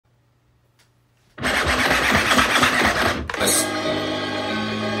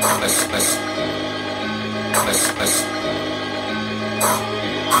Let's go.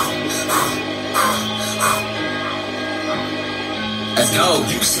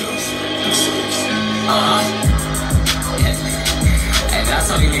 Hey, that's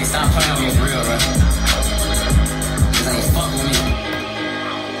how you niggas stop playing with me for real, bro. Cause I ain't fuck with me.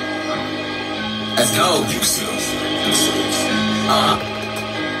 Let's go. Let's go.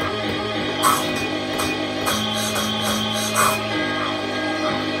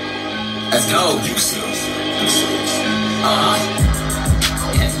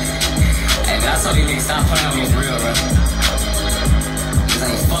 Hey, that's how you niggas stop playing with me for real, bro. Cause I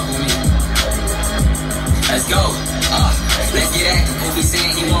ain't fuck with me. Let's go. Let's get active. Who be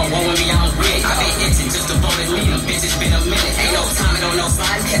saying he want one with me, I'm with. I been itching just to vote and lead them. Bitch, it's been a minute. Ain't no timing on no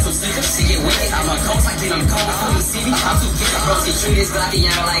slide. Catch some slickers to get with it. I'm a ghost, I get them cold from the city. I'm too good. Bro, he treat his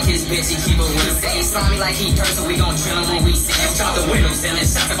Gladiano like his bitch. He keep it with him. Say he saw me like he dirt, so we gon' drill him when we see him. Drop the windows, selling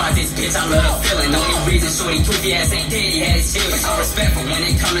shots about this bitch. I love the feeling. Only reason shorty goofy ass ain't dead. He had his feelings. I'm respectful when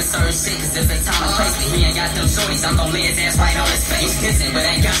it come to certain shit. Cause there's a time and place. He ain't got them shorties. I'm gon' lay his ass right on his face. Kissing, but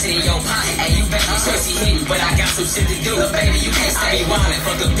ain't got shit in your pocket. Hey, you bet me sure she hitting, but I got some shit to do. Look, baby, you can't stay wildin'.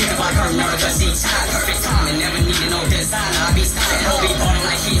 Fuck a bitch like her nerve, cause she tired. Perfect timing, never needed no designer. I be styling. Hope he ballin'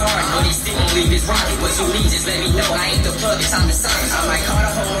 like he hard, but he still gon' leave his rocket. What you need, just let me know. I ain't the plug, it's time to service. I might call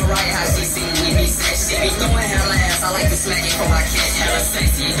the whole right, how she seen me be sexy. She be throwing hella ass, I like to smack it before I catch hella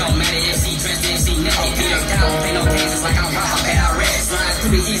sexy. It don't matter if she dressed, if she naked. Beat her down, play no games, it's like I'm rob. I bet I read slides,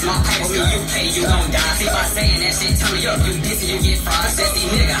 could be easy, my paper, me, you pay, you gon' die. See if I saying that shit, turn me up, you dissing, you get fried. Sexy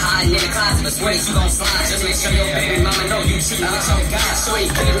nigga, hiding in the closet, but swear you gon' slide. Just make sure your baby mama know you cheating with your guy. Shorty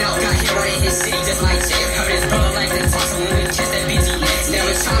put him out, got hit right in his city, just like Jay. Heard his brother like the talk, so when we kiss that BG next.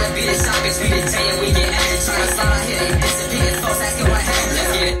 Never tryna be the shop, bitch, we the day and we get active. Tryna slide out here and disappear. Folks asking what happened,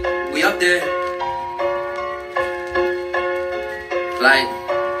 let's get it. We up there. Like,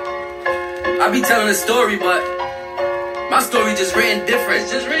 I be telling a story, but my story just written different.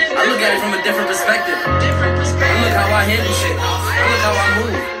 I look at it from a different perspective. I look how I handle shit. I look how I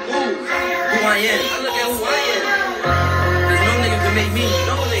move. Who I am. I look at who I am. There's no nigga can make me.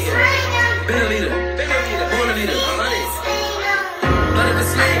 No nigga. Been a leader. Born a leader. Blood of a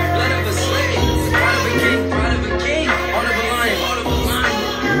slave. Blood of a slave. Pride of a king. Pride of a king. Heart of a lion. Heart of a lion.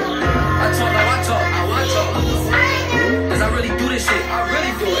 I talk how I talk. How I talk. Cause I really do this shit. I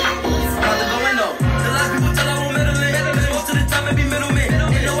really do it. I'm about to go in though. The last people tell I won't middle in. Most of the time it be middleman.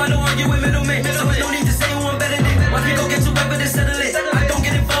 They know I don't argue with middlemen. So there's no need to say who I'm better than. Why can't go get to whoever to settle it? I don't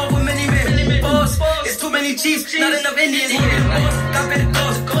get involved with many men. Boss, it's too many chiefs, not enough Indians. Boss, got better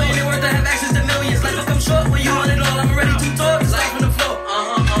cause. Only worth to have access to millions. Life will come short when you want it all. I'm already too tall. It's life on the floor.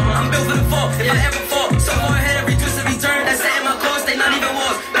 I'm built for the fall. If I ever fall, so far ahead every twist, every turn. That's setting my course. They not even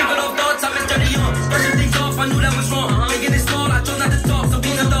wars. People off thoughts, I'm dirty on. Brushing things off, I knew that was wrong. Making it small, I chose not to talk. So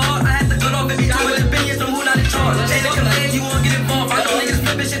being of the heart, I had to cut off every time with opinions from who not in charge. They don't complain, you won't get involved. I know niggas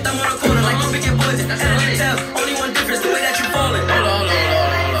flipping shit, I'm on a corner like don't pick your poison. And I can tell, only one difference, the way that you falling. Hold on.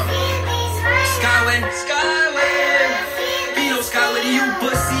 Skyway. Pino Skyway to you,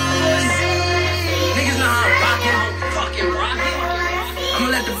 pussies. Niggas know how I'm rockin'. Fucking rockin'. I'ma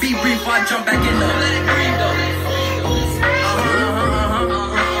let the beat breathe before I jump back in though. Let it breathe though.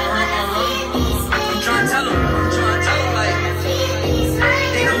 I'm trying to tell them like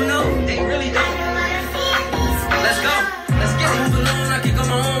they don't know. They really don't. Let's go. Let's get it. Move along, I can go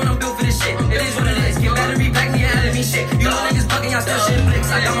my own. I'm built for this shit. It is what it is. Get battery back, me out of me shit. You know niggas bugging, y'all still shit flicks.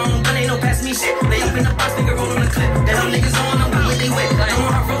 I got my own gun, ain't no pass me shit. They open the box, nigga roll on the clip. They know niggas on, I'm with what they with. I know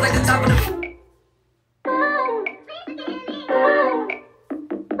how I roll like the top of the.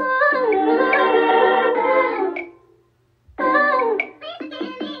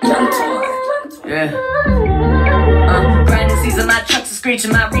 Yeah. Grinding season, my trucks are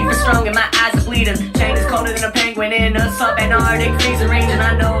screeching, my reefer strong and my eyes are bleeding. Chain is colder than a penguin in a sub-Antarctic freezing range, and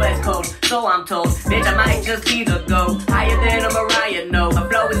I know it's cold, so I'm told. Bitch, I might just be the go. Higher than a Mariah, no. My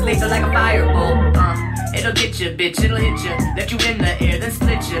flow is lethal like a firebolt. It'll get you, bitch, it'll hit you. Lift you in the air, then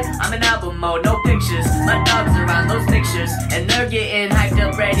split you. I'm in album mode, no pictures. My dogs are on those pictures, and they're getting hyped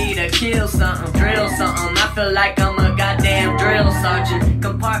up, ready to kill something, drill something. I feel like I'm a goddamn drill sergeant.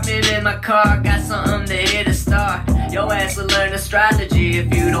 Compartment in my car, got something to hit a start. Your ass will learn astrology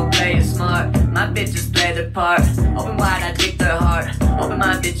if you don't play it smart. My bitches play their part. Open wide, I take their heart. Open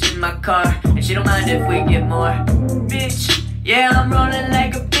my bitch in my car, and she don't mind if we get more. Bitch, yeah, I'm rolling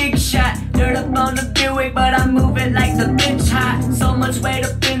like a big shot. Dirt up on the Buick, but I'm moving like the bench hot. So much weight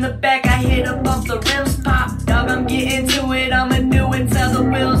up in the back, I hit up off the rims pop. Dog, I'm getting to it, I'ma do it till the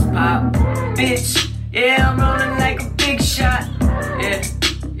wheels pop. Bitch, yeah, I'm rolling like a big shot. Yeah.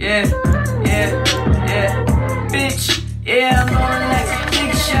 Bitch, yeah, I'm rolling like a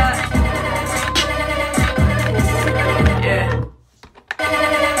big shot.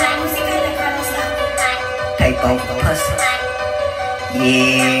 GMD,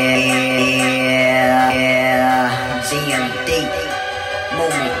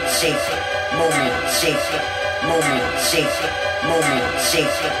 moment shake, moment shake, moment shake, moment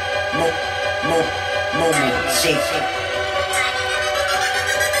shake, moment shake.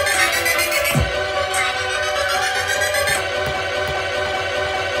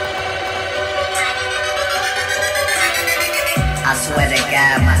 I swear to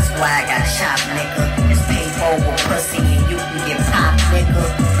God, my swag got chopped, nigga. It's paper with pussy and you can get popped, nigga.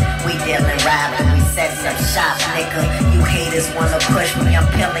 We dealing robbery, we setting up shop, nigga. You haters wanna push me, I'm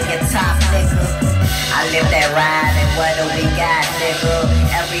peeling your top, nigga. I live that ride and what do we got, nigga?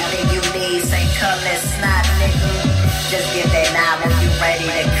 Everything you need, say color snot, nigga. Just get that knob when you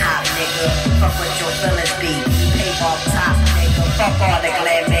ready to cop, nigga. Fuck what your feelings be, paper off top, nigga. Fuck all the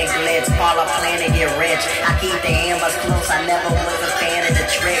glad make glitz, fall a plan to get rich. I keep the hammers close, I never was a fan of the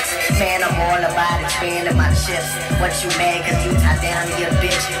tricks. Man, I'm all about expanding my chips. What you mad cause you tie down to your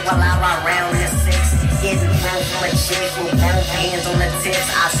bitch while I ride around this six. Getting broke from a chick with both hands on the tips.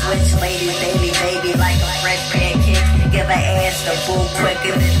 I switch ladies daily, baby, like a fresh pancake. Give her ass the boo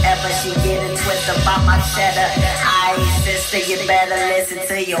quicker than ever. She getting twisted by my cheddar. Aight, sister, you better listen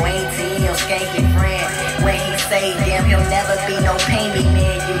to your auntie, your skanky friend. When he say, damn, he'll never be no pain me,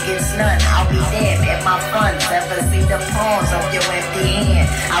 man. You get snunned, I'll be there at my funds. Ever see the palms of your empty hand?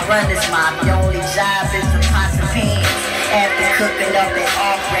 I run this mob, your only job is to pot the pans. After cooking up an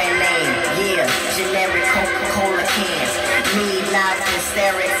off-brand name, yeah, generic Coca-Cola cans. Me, not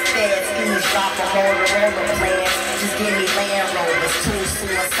hysteric, feds, eavesdrop a Motorola plans. Just give me Land Rovers, 2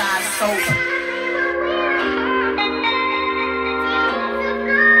 suicide soldiers.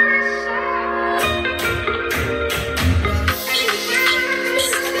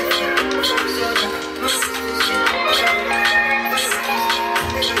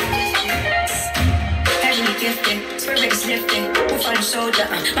 Soldier,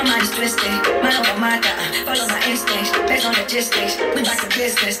 my mind is twisted, mind over matter, follow my instincts, based on logistics, we back to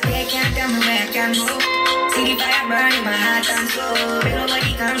business, they can't tell me where I can go, see the fire burning my heart and soul, when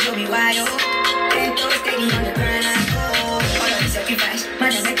nobody comes show me why, oh, 10 toes steady on the grind I go, all of the sacrifice,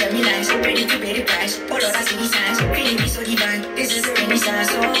 man I make me nice, ready to pay the price, all of I see the signs, feeling me so divine, this is a renaissance,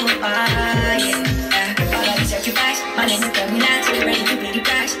 oh, yeah, all of the sacrifice, man I make me nice, ready to pay the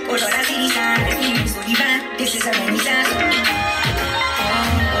price, all of I see the signs, feeling me so divine, this is a renaissance, oh.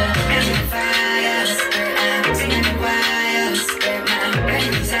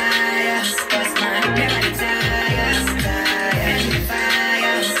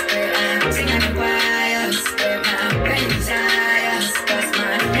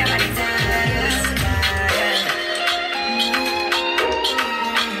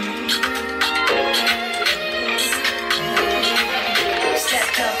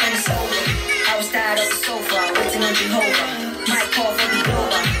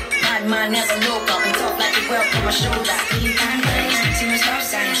 Never look up and talk like the world from my shoulder. You can't hide, see my stop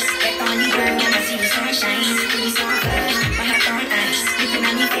signs. Get on the ground and I see the sunshine. Please don't flash, my heart on ice. Looking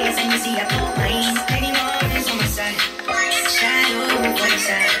at me face and you see I don't mind. Any more is on my side. Shadow for the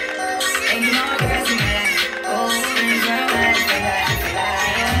side. Any more girls in my life. Oh, girl,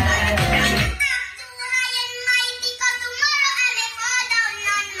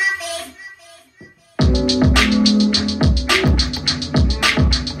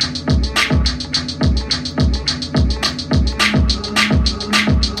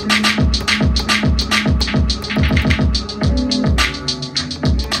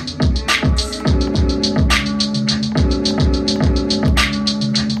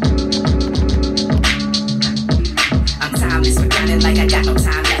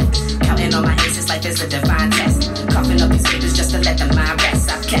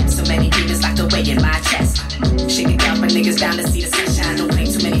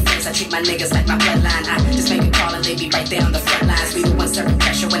 I niggas like my bloodline. I just make a call and they be right there on the front lines. We the ones serving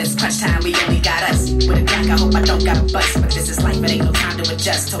pressure when it's crunch time. We only got us. With a Glock, I hope I don't got a bust. But this is life, it ain't no time to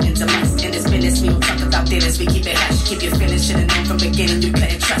adjust. Talking to months in this business, we don't talk about dinners. We keep it hush, keep your feelings. Should've known from beginning you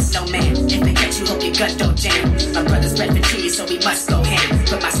couldn't trust no man. If they get you, hope your gut don't jam. My brother's bred for cheese, so we must go ham.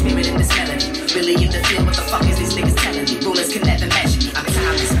 Put my spirit in this melody. Really in the field, what the fuck is these niggas telling me? Rulers can never match. I'm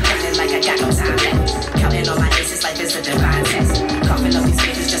timeless, running like I got no time left. Counting on my aces like it's a divine test. Coughing up these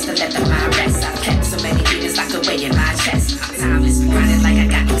faces just to let the mind rest. I've kept so many beatings locked away in my chest. I'm timeless, running like I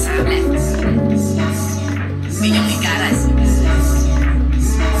got no time left. We only got us.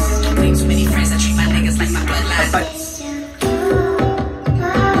 Don't bring too many friends, I treat my niggas like my bloodline.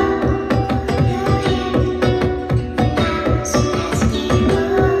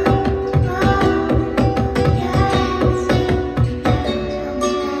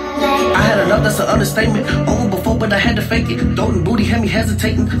 That's an understatement. Over before, but I had had to fake it. Doting booty had me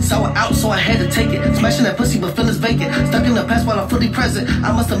hesitating. Saw it out, so I had to take it. Smashing that pussy, but feelings vacant. Stuck in the past while I'm fully present.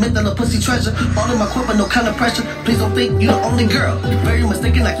 I must admit that a pussy treasure. All in my court, but no kind of pressure. Please don't think you're the only girl. You're very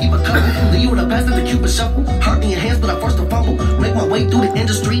mistaken, I keep a couple. Leave you in the past at the Cupid shuffle. Heart in your hands, but I forced to fumble. Make my way through the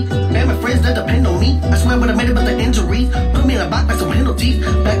industry. Family friends that depend on me. I swear, but I made it, but the injuries put me in a box like some penalties.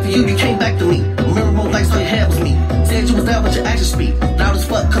 Back to you, you came back to me. Remember more nights all you had was me. Said you was there, but your actions speak. Loud as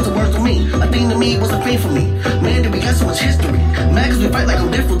fuck, cause the words were mean. A thing to me was a pain for me. Man, did we got so much history. Mad cause we fight like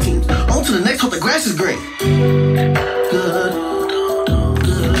on different teams. On to the next, hope the grass is green. Good.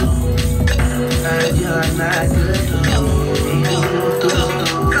 You're not good.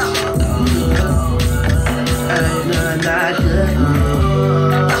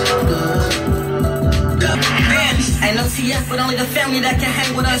 Ain't no TF, but only the family that can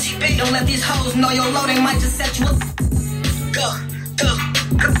hang with us. Don't let these hoes know your load, they might just set you up. Go, go,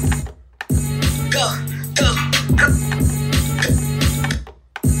 go, go, go, go,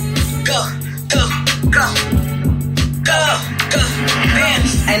 go, go, go, go.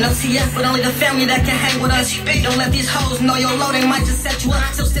 Ain't no TF, but only the family that can hang with us. Don't let these hoes know your load, they might just set you up.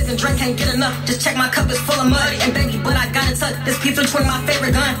 Still sip and drink, can't get enough. Just check my cup, it's full of mud. And baby, but I got it tucked. This P320 my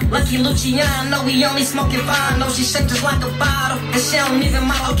favorite gun. Lucky Luciano, know we only smoking fine. Know she shaped just like a bottle, and she don't even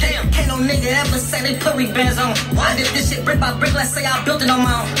model. Damn, can't no nigga ever say they put Ray-Bans on. I did this shit brick by brick, let's say I built it on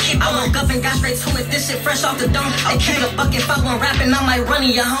my own. I woke up and got straight to it, this shit fresh off the dome. They keep it a buck if I wasn't rapping, I might run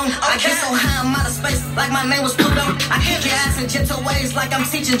in your home. I get so high, I'm out of space, like my name was Pluto. I kick your ass in gentle ways, like I'm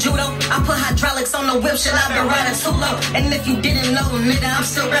teaching judo. I put hydraulics on the whip, shit, I've been riding too low. And if you didn't know, nigga, I'm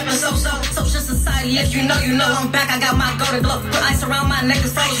still rapping so-so. Social society, if you know, you know I'm back, I got my golden glow. Put ice around my neck,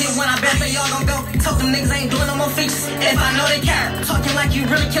 it's froze. Hit when I bet they all gon' go. Told them niggas ain't doing no more features. If I know they care, talking like you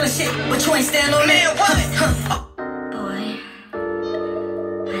really killing shit, but you ain't stand on man, what? Boy,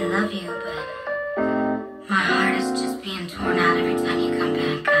 I love you, but my heart is just being torn out every time you come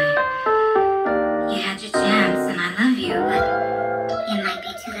back. You had your chance, and I love you, but it might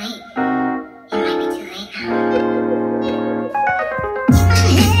be too late. It might be too late now.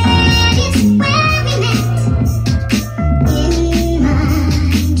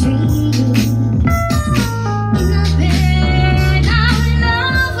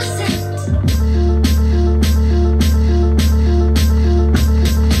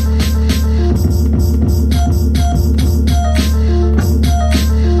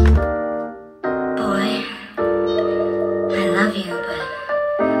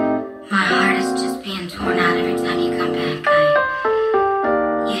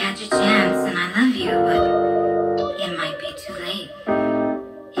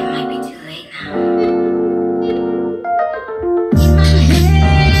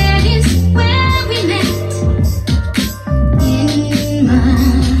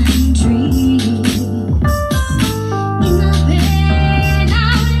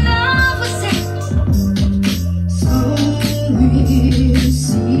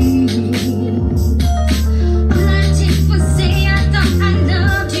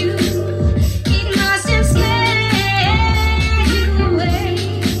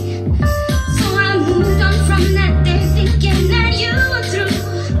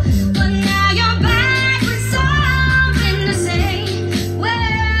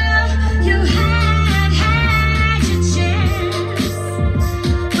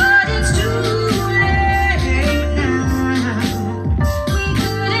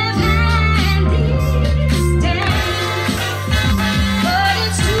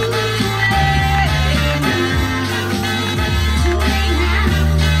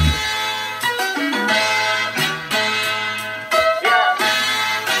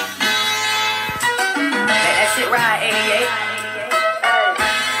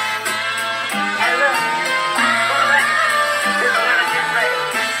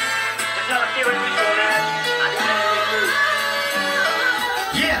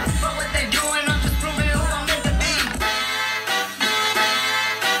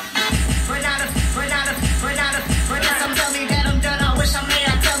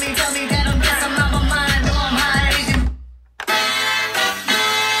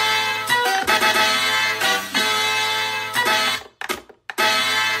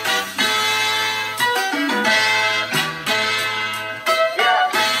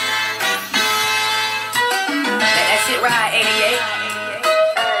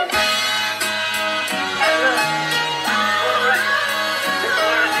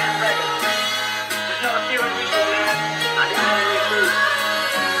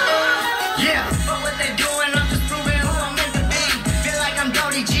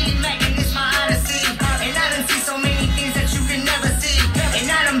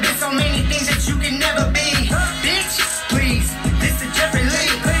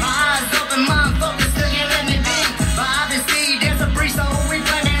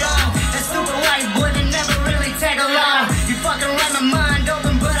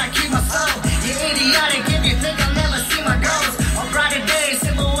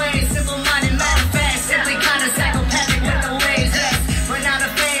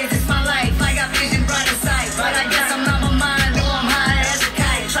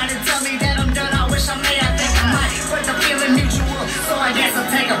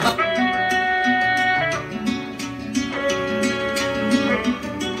 take a bite.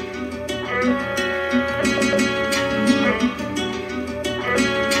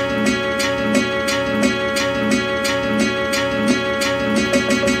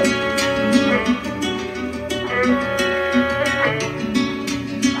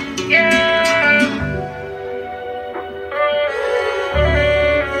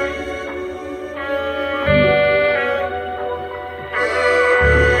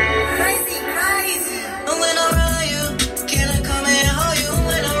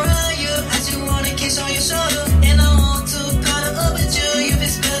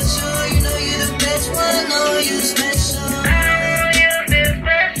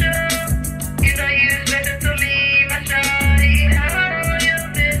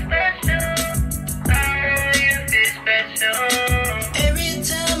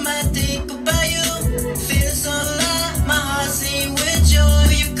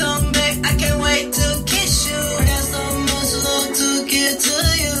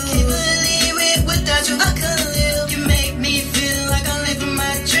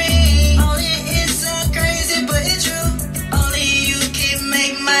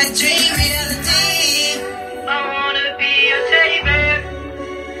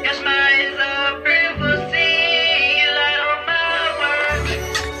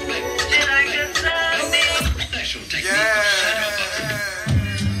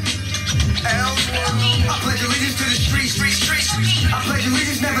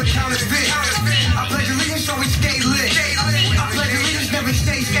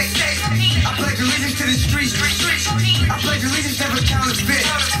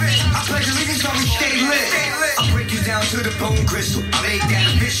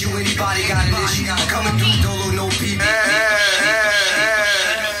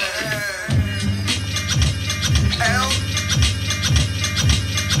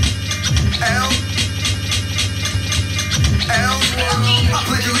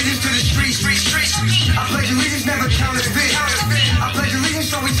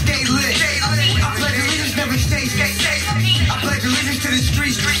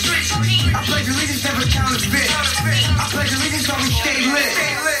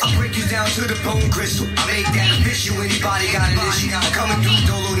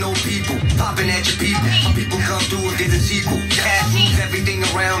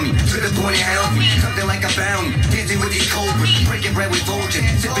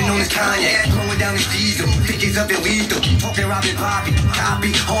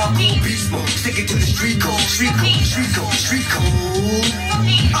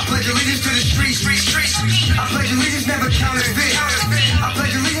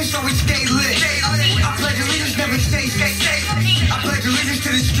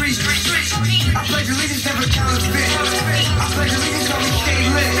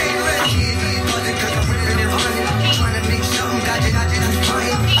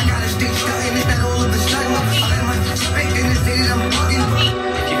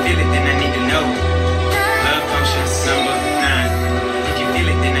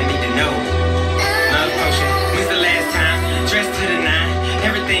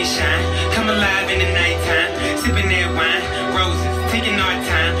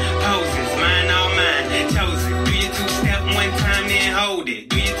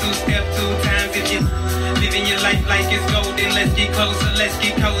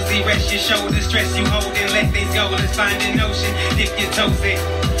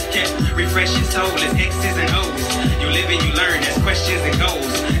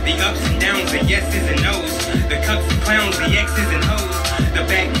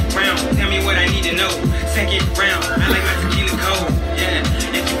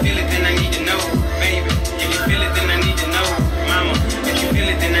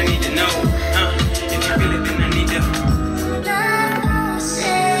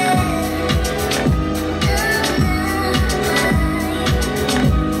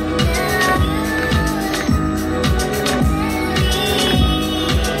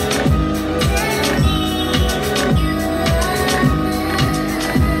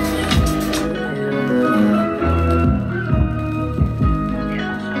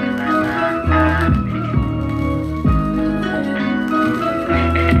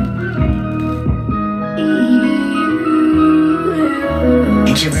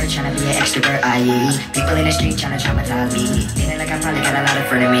 People in the street trying to traumatize me. Feeling like I probably got a lot of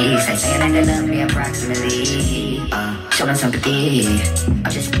frenemies. They saying that they love me approximately. Show them sympathy.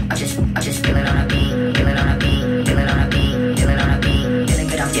 I'm just feeling on a beat, feeling on a beat, feeling on a beat, feeling on a beat. Feeling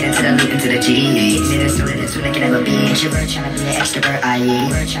good, I'm getting to the loop, into the G. Hitting it as soon as they can ever be. be introvert, tryna be an extrovert, I.e.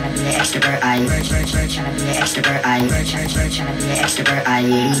 Bird tryna be an extrovert, I.e. Bird tryna be an extrovert, I.e. Bird tryna be an extrovert,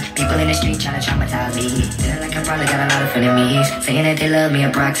 I.e. People in the street tryna traumatize me. Feeling like I probably got a lot of enemies, saying that they love me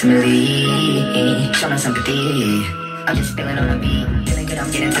approximately. Show them sympathy. I'm just feeling on a beat. Feeling good, I'm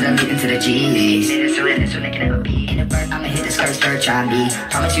getting to the lead into the G's. It's so they can never be. In the bird, I'ma hit the skirt, try me.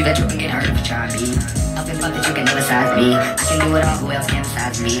 Promise you that you can get hurt if you try me. Up and fuck that you can never size me. I can do it all, who else can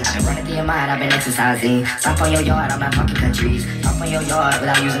besides me? I've been running through your mind, I've been exercising. Stop on your yard, I'm not talking countries. Stop on your yard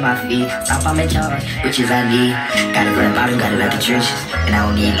without using my feet. Stop, I'm in charge, which is I need. Got it from the bottom, got it like the trenches. And I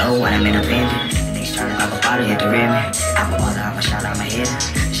don't need low when I'm in a bend. Niggas trying to pop a bottle, hit the rim. I'm a baller, I'm a shot, I'm a hitter.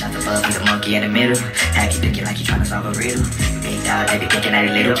 Shot the bug, he's a monkey in the middle. Have you thinking like you trying to solve a riddle. Big dog, they be thinking that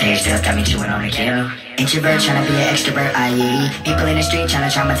he little. Caged up, got me chewing on the candle. Introvert, tryna be an extrovert, I.e. People in the street tryna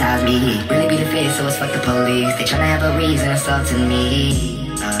traumatize me. Really be the face, so it's fuck the police. They tryna have a reason assaulting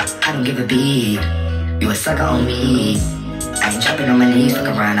me. I don't give a beat. You a sucker on me. I ain't jumping on my knees, fuck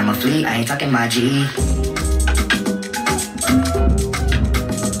around, I'm a fleet. I ain't talking my G.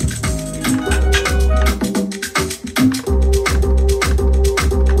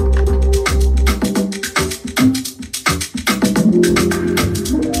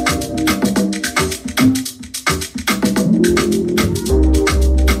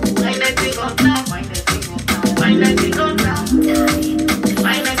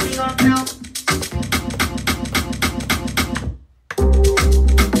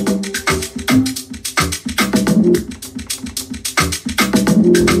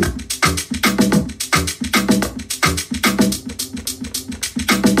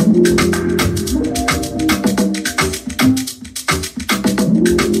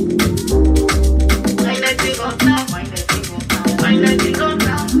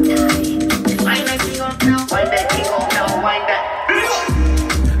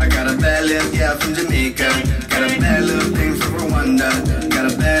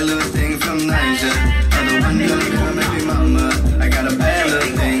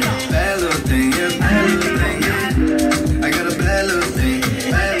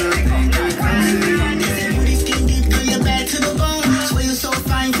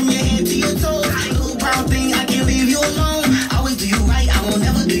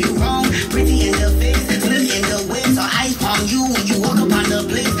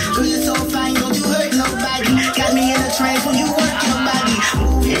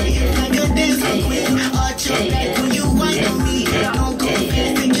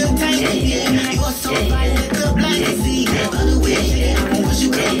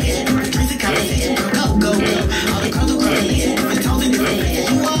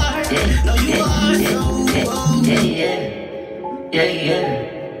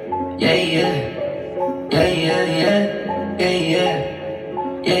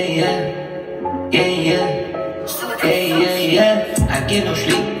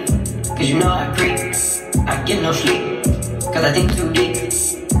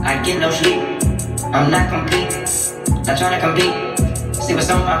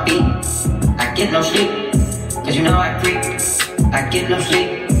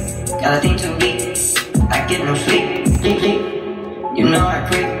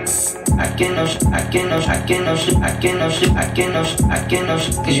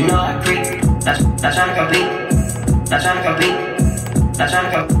 Cause you know I creep, not trying to compete,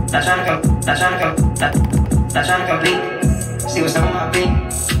 not trying to compete, not trying to compete. See what's on my feet,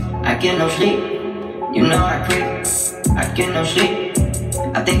 I get no sleep. You know I creep, I get no sleep.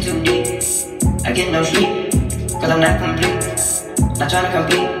 I think too deep, I get no sleep. Cause I'm not complete, not trying to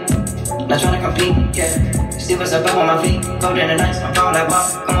compete, not trying to compete, yeah. See what's up on my feet, cold in the nights, I'm falling like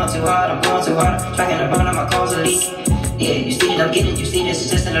water. Going too hard, I'm going too hard. Tracking the burn, my cars are leaking. Yeah, you see it, I'm getting, you see this,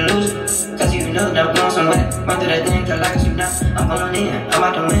 it's just an illusion. Cause you know that I'm going somewhere. Run through that thing, feel like it's you now. I'm going in, I'm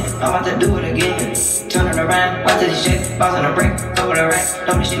about to win, I'm about to do it again. Turning around, watch this shit, balls on the break, cover the rack.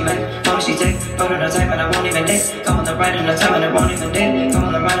 Know me she make, know me she take. Go to the type and I won't even date. Come on the right and the time and I won't even date. Come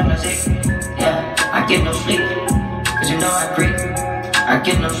on the right and the take. Yeah, I get no sleep, cause you know I creep. I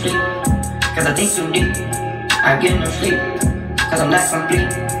get no sleep, cause I think too deep. I get no sleep, cause I'm not complete.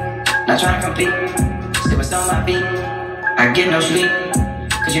 Not trying to compete, still what's on my feet. I get no sleep,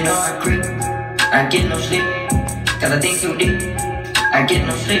 cause you know I creep. I get no sleep, cause I think too deep. I get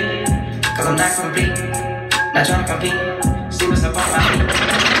no sleep, cause I'm not complete. Not trying to compete, see what's up on my feet.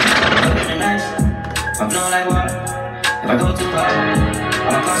 Up in the nights, I'm blowing like water. If I go too hard,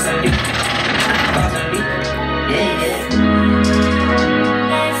 I'ma cause a beat. Cause a beat, yeah, yeah.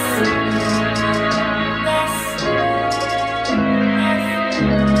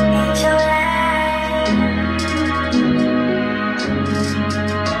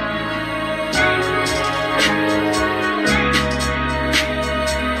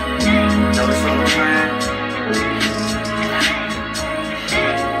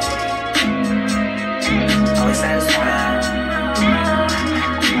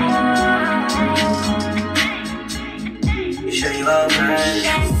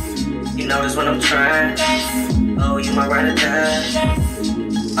 trying. Oh, you my ride or die.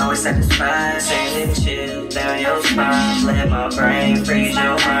 Always satisfied, saying it chill down your spine. Let my brain freeze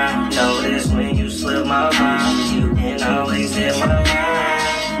your mind. Notice when you slip my mind. You can always hit my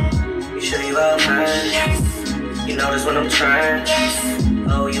mind. You sure you all mine? You notice when I'm trying.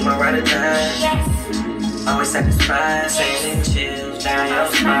 Oh, you my ride or die. Always satisfied, saying it chills down your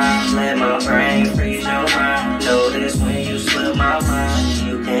spine. Let my brain freeze your mind. Notice when you slip my mind.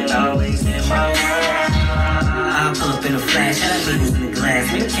 You can always hit my mind. I'll pull up in a flash, have that niggas in the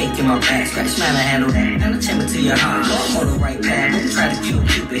glass. Make a cake in my back, scratch man, I handle that. And a chamber to your heart, I'm on the right path. Don't try to kill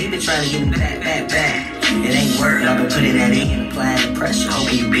Cupid, he been trying to get me back. It ain't work, I've been putting that in, applying the pressure.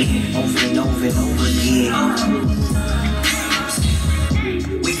 Hoping you been over and over and over again.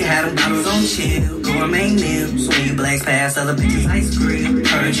 We can have them bottles on chill, gourmet meals. When you blast past other bitches' ice cream.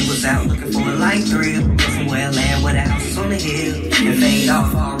 Heard you was out looking for a light thrill. Go somewhere, land where the house is on the hill. And fade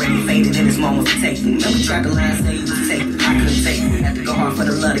off, already faded in this moment for taking. Remember track the last day you was taking. I couldn't take it, had to go hard for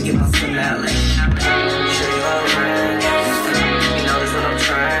the love to get my son out late. Sure you alright? You notice what I'm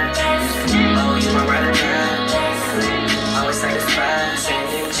trying. Oh, you my ride or die. Always satisfied, saying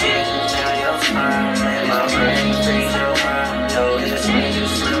you chill down your spine. Let my brain freeze your mind. Notice when you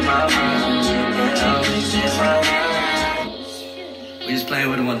slip my mind. You can always hit my mind. We just playing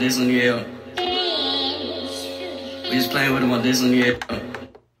with him on this one, yeah. We just playing with him on this one, yeah.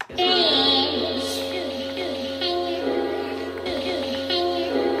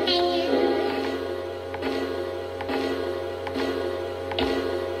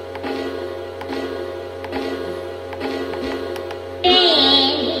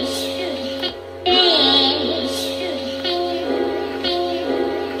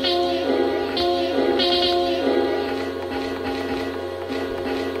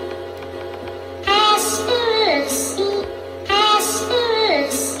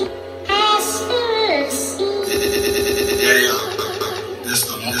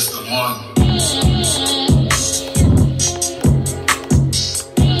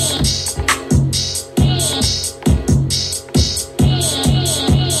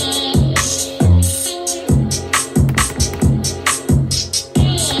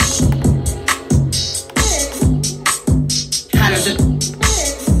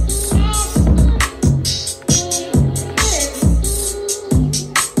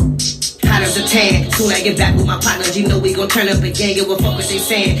 Soon I get back with my partners, you know we gon' turn up again. Give a fuck what they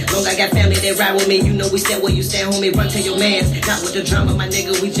saying. Long I got family that ride with me, you know we stand where you stand, homie. Run to your mans. Not with the drama, my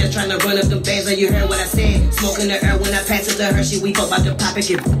nigga. We just tryna run up them bands. And you heard what I said. Smoking the air when I pass it to her. She we fuck about the pop it.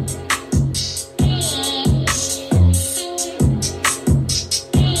 Get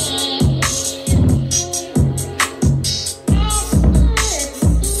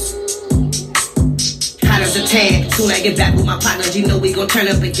Soon I get back with my partners, you know we gon' turn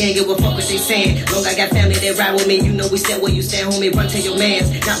up again. Give a fuck what they saying. Long I got family that ride with me, you know we stand where you stand, homie. Run to your mans.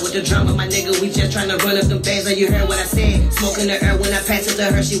 Not with the drama, my nigga. We just tryna run up them bands. And you heard what I said. Smoking the air when I pass it to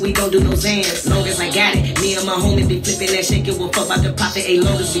her. She we don't do no Zans. Long as I got it, me and my homie be flipping that shit. Give a fuck about the profit. Ain't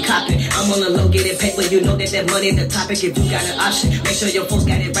long as we copping. I'm on the low, getting paper. You know that money the topic. If you got an option, make sure your folks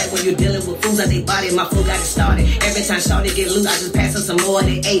got it right when you're dealing with fools out they body. My fool got it started. Every time shawty get loose, I just pass her some more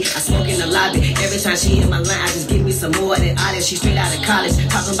than 8. I smoke in the lobby. Every time she in my line, I just give me some more than honest. She straight out of college,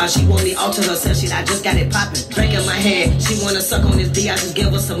 talking about she want me alter herself. Shit, I just got it poppin'. Drink in my hand, she wanna suck on this D. I just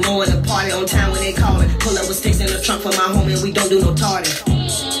give her some more in the party on time when they callin'. Pull up with sticks in the trunk for my homie, we don't do no tarding.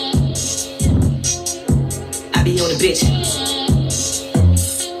 I be on the bitch.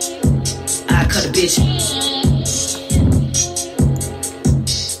 I cut a bitch.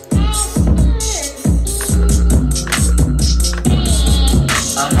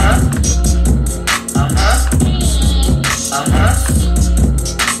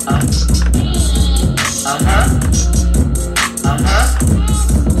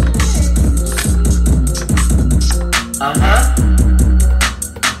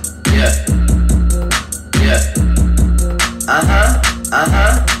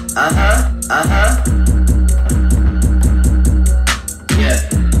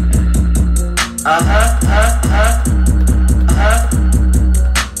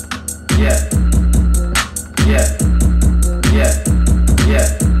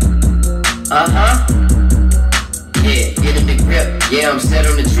 Yeah, I'm set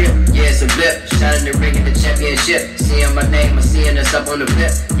on the trip. Yeah, it's a blip. Shining the ring in the championship. Seeing my name, I'm seeing us up on the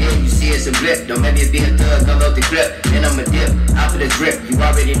flip. Yeah, you see it's a blip. Don't make me be a thug, come out the clip. Then I'ma dip, out for the drip. You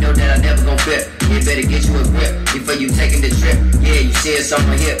already know that I never gon' flip. Yeah, better get you a grip before you taking the trip. Yeah, you see us on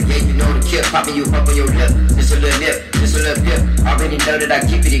my hip. Yeah, you know the kip. Popping you up on your lip. Just a little nip, just a little pip. Already know that I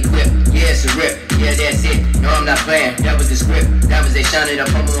keep it equipped. Yeah, it's a rip. Yeah, that's it. No, I'm not playing. That was the script. That was they shining up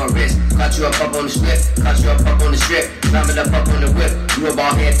on my wrist. Caught you up on the strip. Caught you up on the strip. Climbing up on the whip. You a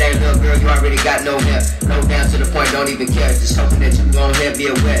ball head thing, little girl. You already got no hair. Low down to the point, don't even care. Just hoping that you gon' head be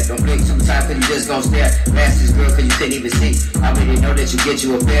aware. Don't blink 2 times cause you just gon' stare. Last this girl cause you couldn't even see. I already know that you get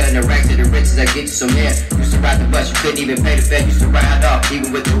you a pair. And the rack to the riches, I get you some hair. Used to ride the bus, you couldn't even pay the fare. Used to ride off,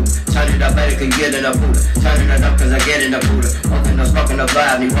 even with the hoop. Turn it up better, cause get enough food. Turning it up cause I get enough food. Open up, smoking up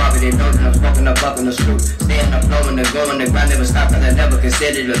live. You already know that I'm smoking up up in the screw. Staying up, flowing the going, the grind never stop cause I never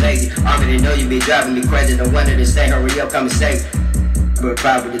considered it lazy. Already know you be driving me crazy. The one that say hurry up, come and save. But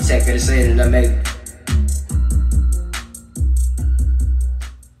proud with the tech of the say that I made.